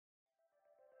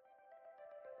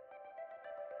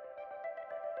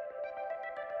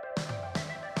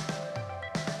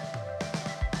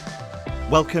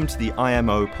Welcome to the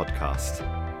IMO podcast.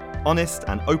 Honest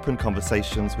and open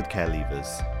conversations with care leavers.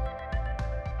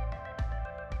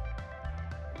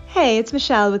 Hey, it's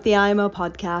Michelle with the IMO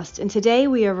podcast, and today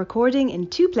we are recording in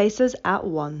two places at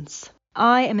once.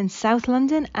 I am in South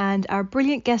London and our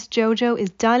brilliant guest Jojo is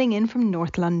dialing in from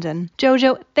North London.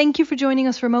 Jojo, thank you for joining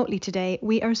us remotely today.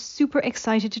 We are super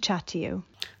excited to chat to you.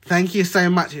 Thank you so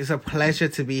much. It's a pleasure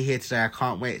to be here today. I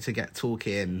can't wait to get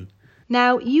talking.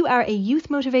 Now, you are a youth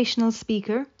motivational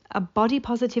speaker, a body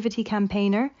positivity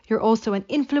campaigner. You're also an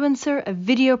influencer, a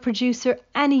video producer,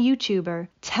 and a YouTuber.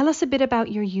 Tell us a bit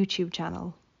about your YouTube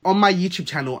channel. On my YouTube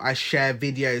channel, I share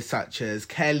videos such as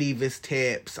care leavers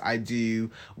tips. I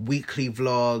do weekly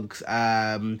vlogs.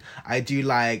 I do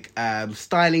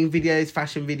styling videos,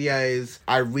 fashion videos.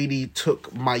 I really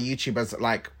took my YouTube as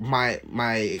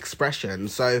my expression.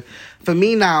 So for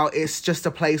me now, it's just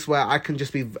a place where I can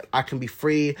be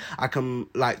free. I can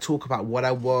talk about what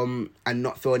I want and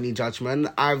not feel any judgment.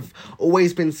 I've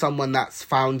always been someone that's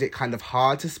found it kind of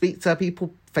hard to speak to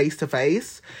people face to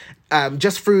face. I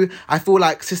feel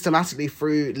like systematically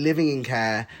through living in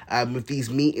care, with these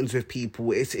meetings with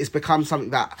people, it's become something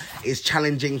that is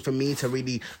challenging for me to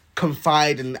really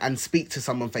confide and speak to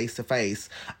someone face to face.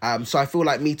 So I feel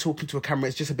like me talking to a camera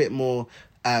is just a bit more,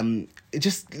 it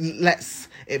just lets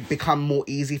it become more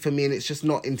easy for me, and it's just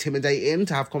not intimidating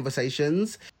to have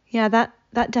conversations. Yeah, that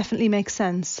definitely makes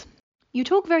sense. You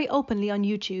talk very openly on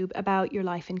YouTube about your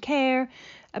life in care,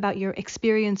 about your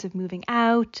experience of moving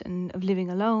out and of living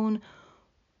alone.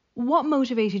 What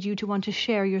motivated you to want to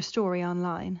share your story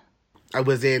online? I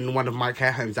was in one of my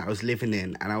care homes that I was living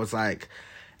in, and I was like,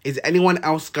 is anyone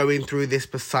else going through this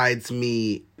besides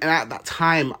me? And at that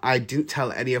time, I didn't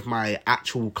tell any of my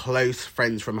actual close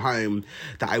friends from home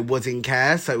that I was in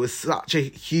care. So it was such a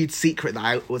huge secret that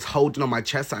I was holding on my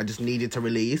chest that I just needed to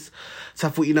release. So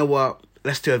I thought, you know what?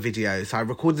 Let's do a video. So I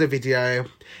recorded a video,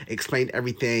 explained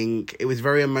everything. It was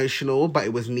very emotional, but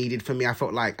it was needed for me. I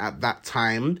felt like at that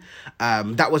time,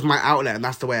 that was my outlet, and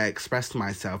that's the way I expressed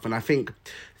myself. And I think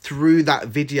through that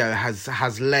video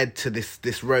has led to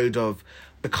this road of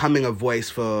becoming a voice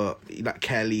for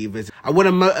care leavers. I want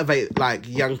to motivate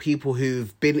young people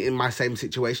who've been in my same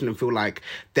situation and feel like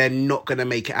they're not going to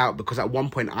make it out, because at one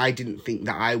point I didn't think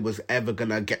that I was ever going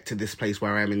to get to this place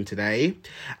where I am in today.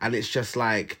 And it's just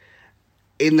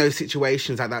in those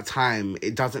situations at that time,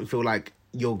 it doesn't feel like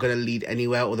you're going to lead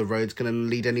anywhere or the road's going to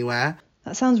lead anywhere.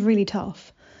 That sounds really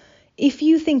tough. If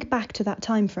you think back to that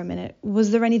time for a minute,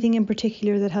 was there anything in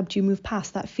particular that helped you move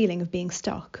past that feeling of being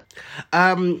stuck?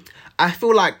 I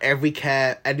feel like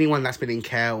anyone that's been in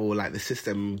care or the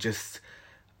system just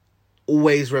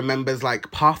always remembers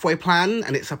pathway plan,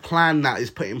 and it's a plan that is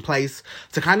put in place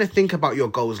to kind of think about your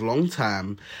goals long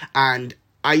term. And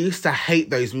I used to hate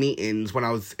those meetings when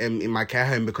I was in my care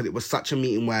home, because it was such a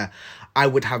meeting where I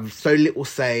would have so little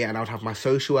say, and I would have my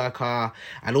social worker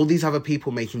and all these other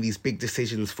people making these big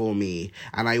decisions for me.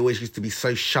 And I always used to be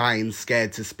so shy and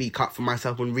scared to speak up for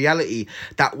myself. In reality,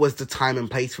 that was the time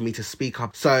and place for me to speak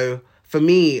up. So for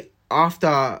me,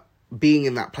 after being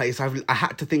in that place, I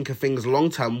had to think of things long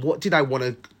term. What did I want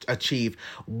to achieve?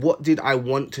 What did I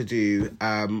want to do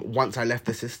once I left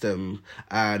the system?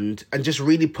 And just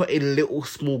really put in little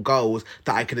small goals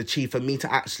that I could achieve for me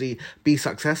to actually be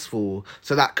successful.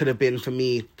 So that could have been for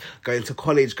me going to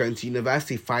college, going to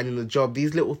university, finding a job.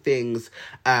 These little things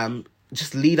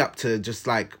just lead up to just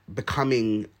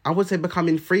becoming, I would say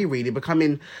becoming free, really,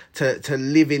 becoming to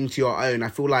live into your own. I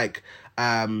feel like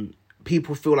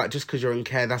people feel like just because you're in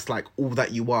care, that's all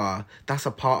that you are. That's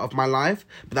a part of my life,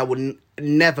 but that would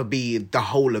never be the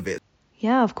whole of it.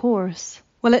 Yeah, of course.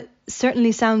 Well, it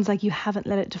certainly sounds like you haven't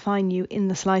let it define you in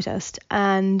the slightest,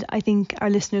 and I think our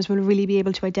listeners will really be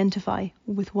able to identify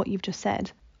with what you've just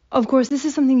said. Of course, this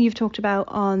is something you've talked about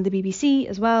on the BBC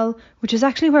as well, which is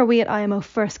actually where we at IMO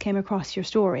first came across your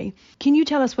story. Can you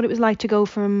tell us what it was like to go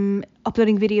from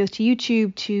uploading videos to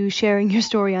YouTube to sharing your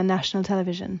story on national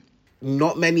television?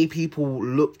 Not many people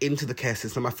look into the care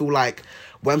system. I feel like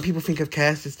when people think of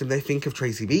care system, they think of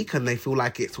Tracy Beacon. They feel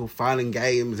like it's all fun and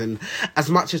games. And as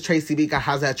much as Tracy Beacon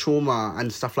has her trauma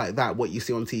and stuff like that, what you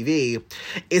see on TV,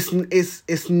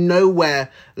 it's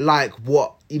nowhere like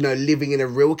what, living in a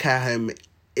real care home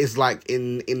is like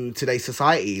in today's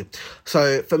society.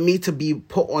 So for me to be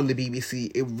put on the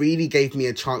BBC, it really gave me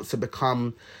a chance to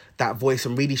become that voice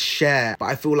and really share. But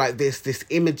I feel like this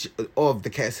image of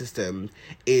the care system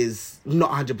is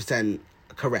not 100%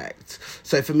 correct.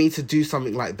 So for me to do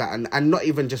something like that, and not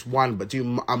even just one, but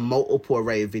do a multiple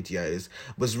array of videos,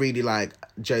 was really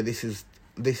Joe, this is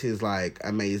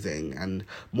amazing, and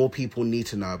more people need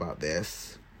to know about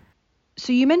this.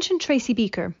 So you mentioned Tracy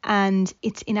Beaker and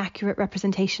its inaccurate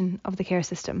representation of the care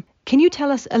system. Can you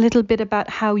tell us a little bit about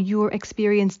how your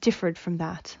experience differed from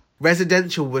that?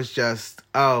 Residential was just,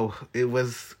 it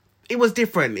was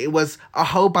different. It was a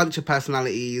whole bunch of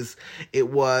personalities.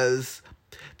 It was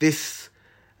this,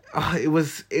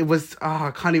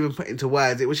 I can't even put into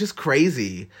words. It was just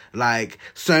crazy. Like,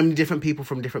 so many different people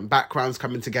from different backgrounds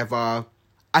coming together.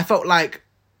 I felt like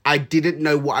I didn't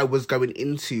know what I was going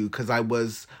into because I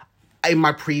was, in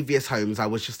my previous homes, I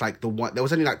was just like the one, there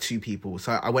was only like 2 people.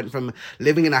 So I went from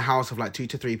living in a house of like 2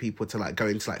 to 3 people to like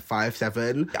going to like 5,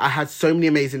 7. I had so many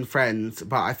amazing friends,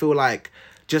 but I feel like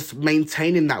just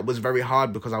maintaining that was very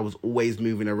hard because I was always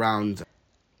moving around.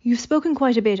 You've spoken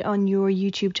quite a bit on your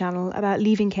YouTube channel about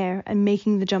leaving care and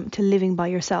making the jump to living by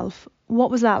yourself.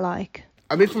 What was that like?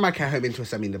 I moved from my care home into a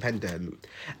semi-independent,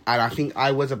 and I think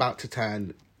I was about to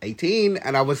turn 18,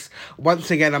 and I was, once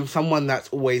again, I'm someone that's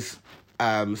always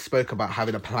spoke about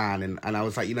having a plan, and I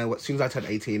was like, you know what, as soon as I turn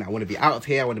 18, I want to be out of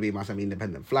here, I want to be in my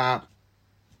semi-independent flat.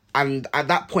 And at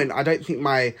that point, I don't think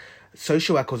my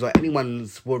social workers or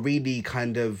anyone's were really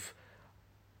kind of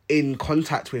in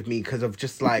contact with me because of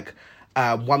just like,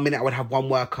 1 minute I would have one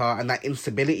worker and that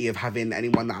instability of having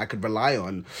anyone that I could rely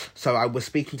on. So I was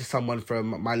speaking to someone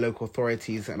from my local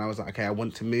authorities and I was like, okay, I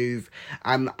want to move.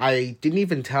 And I didn't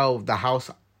even tell the house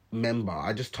member.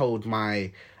 I just told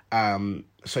my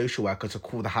social worker to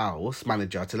call the house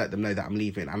manager to let them know that I'm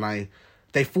leaving. And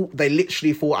they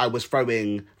literally thought I was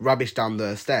throwing rubbish down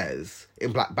the stairs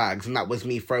in black bags, and that was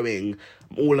me throwing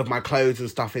all of my clothes and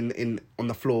stuff in on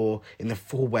the floor in the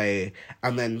hallway.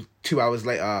 And then 2 hours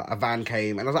later, a van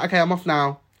came, and I was like, okay, I'm off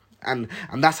now. And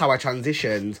that's how I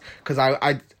transitioned, because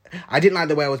I didn't like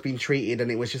the way I was being treated, and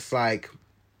it was just like,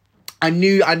 I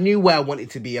knew where I wanted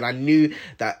to be, and I knew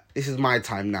that this is my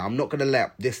time now. I'm not going to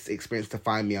let this experience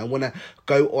define me. I want to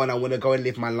go on. I want to go and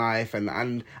live my life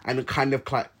and kind of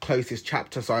close this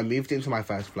chapter. So I moved into my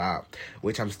first flat,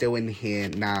 which I'm still in here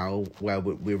now, where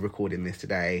we're recording this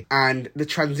today. And the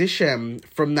transition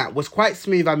from that was quite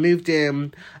smooth. I moved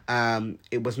in.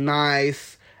 It was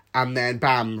nice. And then,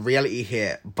 bam, reality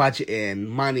hit, budgeting,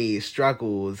 money,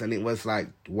 struggles. And it was like,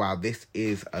 wow, this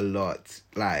is a lot.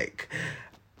 Like,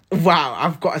 wow,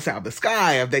 I've got to set up the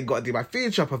sky. I've then got to do my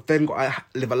food shop. I've then got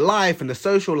to live a life and a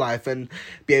social life and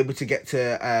be able to get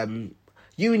to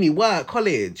uni, work,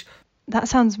 college. That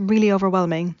sounds really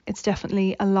overwhelming. It's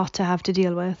definitely a lot to have to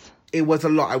deal with. It was a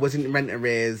lot. I was in rent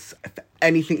arrears. If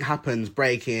anything happens,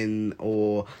 break-in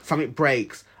or something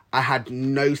breaks, I had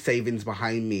no savings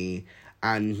behind me.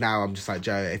 And now I'm just like,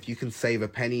 Joe, if you can save a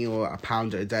penny or a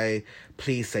pound a day,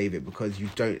 please save it, because you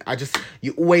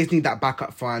always need that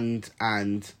backup fund.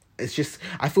 And it's just,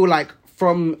 I feel like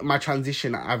from my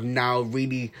transition, I've now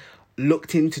really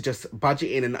looked into just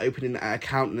budgeting and opening an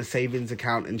account and a savings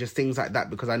account and just things like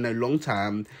that, because I know long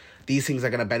term, these things are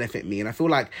going to benefit me. And I feel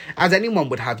like, as anyone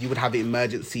would have, you would have an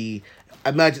emergency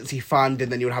fund,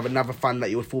 and then you would have another fund that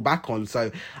you would fall back on.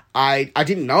 So I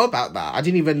didn't know about that. I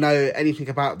didn't even know anything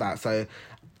about that. So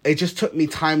it just took me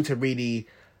time to really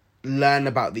learn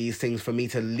about these things for me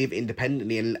to live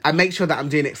independently and make sure that I'm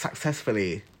doing it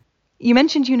successfully. You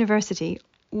mentioned university.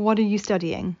 What are you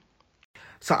studying?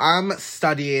 So I'm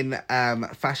studying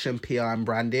fashion, PR and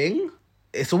branding.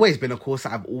 It's always been a course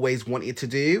that I've always wanted to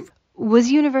do.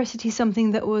 Was university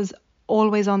something that was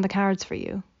always on the cards for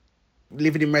you?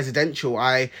 Living in residential,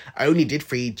 I only did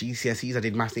 3 GCSEs. I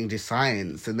did maths, English,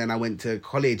 science, and then I went to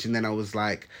college, and then I was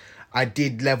like, I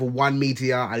did level 1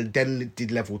 media, I then did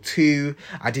level 2,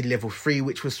 I did level 3,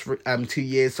 which was 2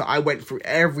 years. So I went through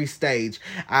every stage,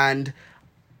 and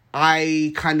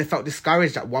I kind of felt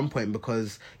discouraged at one point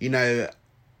because, you know,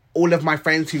 all of my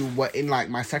friends who were in like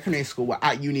my secondary school were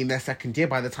at uni in their second year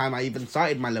by the time I even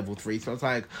started my level 3. So I was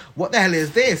like, what the hell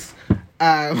is this?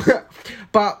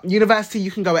 But university,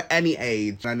 you can go at any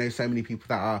age. I know so many people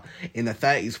that are in their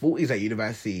 30s, 40s at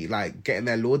university, like getting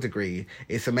their law degree.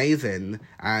 It's amazing.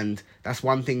 And that's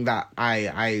one thing that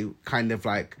I kind of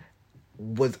like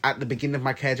was at the beginning of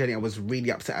my care journey, I was really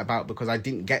upset about, because I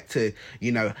didn't get to,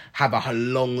 you know, have a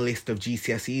long list of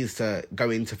GCSEs to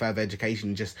go into further education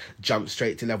and just jump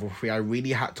straight to level 3. I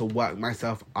really had to work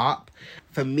myself up.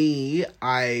 For me,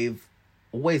 I've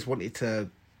always wanted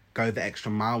to go the extra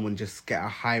mile and just get a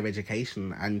higher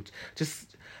education and just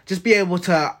be able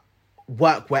to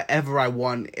work wherever I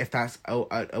want, if that's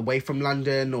away from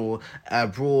London or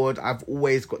abroad. I've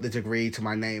always got the degree to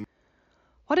my name.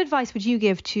 What advice would you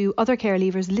give to other care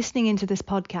leavers listening into this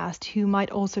podcast who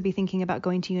might also be thinking about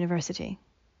going to university?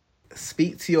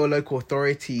 Speak to your local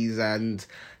authorities and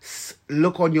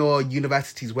look on your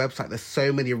university's website. There's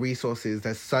so many resources.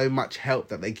 There's so much help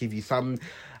that they give you. Some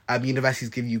universities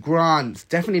give you grants.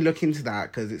 Definitely look into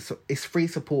that, because it's free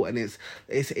support, and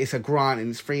it's a grant, and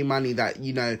it's free money that,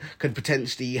 you know, could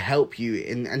potentially help you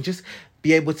and just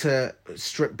be able to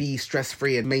be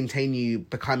stress-free and maintain you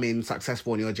becoming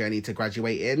successful on your journey to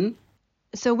graduating.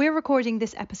 So we're recording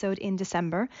this episode in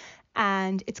December,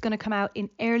 and it's going to come out in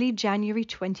early January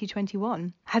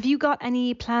 2021. Have you got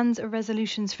any plans or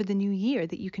resolutions for the new year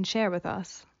that you can share with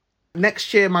us?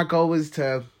 Next year, my goal is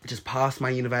to just pass my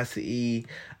university,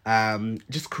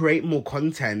 just create more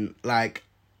content. Like,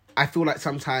 I feel like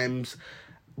sometimes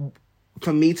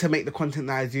for me to make the content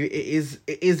that I do, it is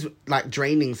like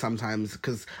draining sometimes,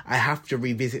 because I have to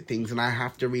revisit things and I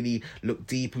have to really look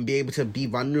deep and be able to be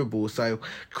vulnerable. So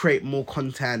create more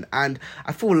content. And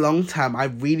I feel long term,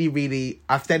 I've put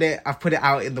it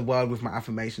out in the world with my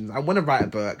affirmations. I want to write a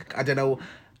book. I don't know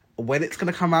when it's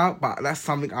going to come out, but that's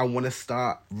something I want to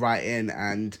start writing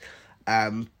and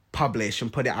publish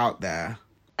and put it out there.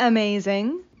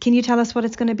 Amazing. Can you tell us what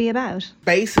it's going to be about?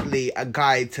 Basically, a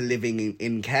guide to living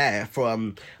in care,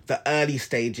 from the early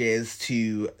stages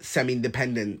to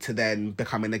semi-independent to then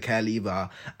becoming a care leaver.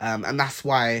 And that's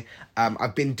why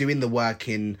I've been doing the work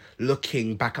in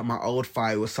looking back at my old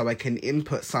files, so I can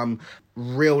input some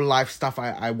real life stuff.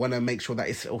 I want to make sure that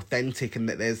it's authentic and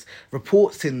that there's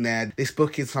reports in there. This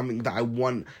book is something that I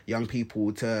want young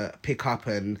people to pick up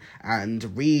and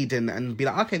read and be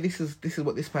like, okay, this is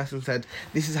what this person said,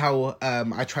 this is how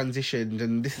I transitioned,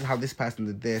 and this is how this person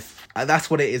did this. That's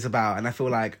what it is about. And I feel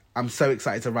like I'm so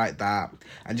excited to write that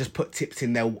and just put tips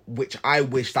in there which I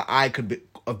wish that I could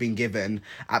have been given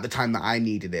at the time that I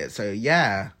needed it. So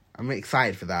yeah, I'm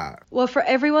excited for that. Well, for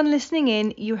everyone listening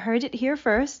in, you heard it here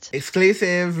first.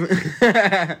 Exclusive.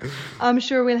 I'm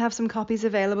sure we'll have some copies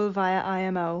available via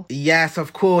IMO. Yes,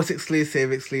 of course, exclusive.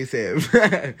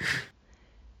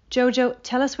 Jojo,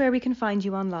 tell us where we can find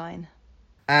you online.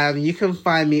 You can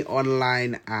find me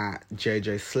online at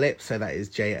Jojo Slip, so that is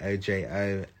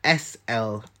JojoSlipzz.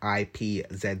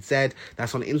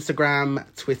 That's on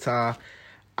Instagram, Twitter.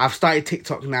 I've started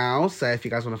TikTok now, so if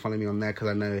you guys want to follow me on there, because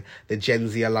I know the Gen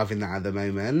Z are loving that at the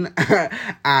moment.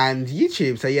 And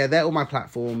YouTube. So yeah, they're all my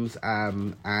platforms,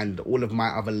 and all of my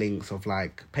other links of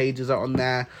like pages are on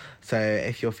there. So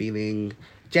if you're feeling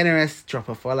generous, drop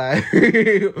a follow.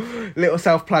 Little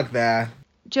self-plug there.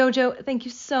 Jojo, thank you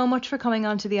so much for coming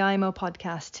on to the IMO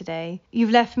podcast today.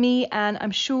 You've left me, and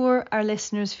I'm sure our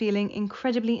listeners, feeling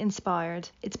incredibly inspired.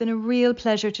 It's been a real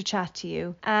pleasure to chat to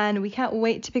you, and we can't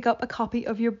wait to pick up a copy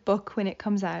of your book when it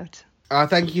comes out.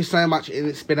 Thank you so much.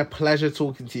 It's been a pleasure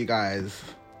talking to you guys.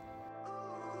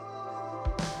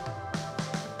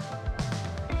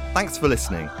 Thanks for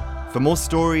listening. For more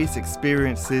stories,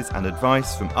 experiences and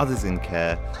advice from others in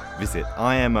care, visit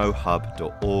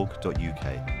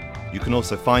imohub.org.uk. You can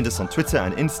also find us on Twitter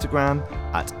and Instagram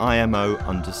at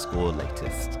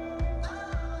 @IMO_latest.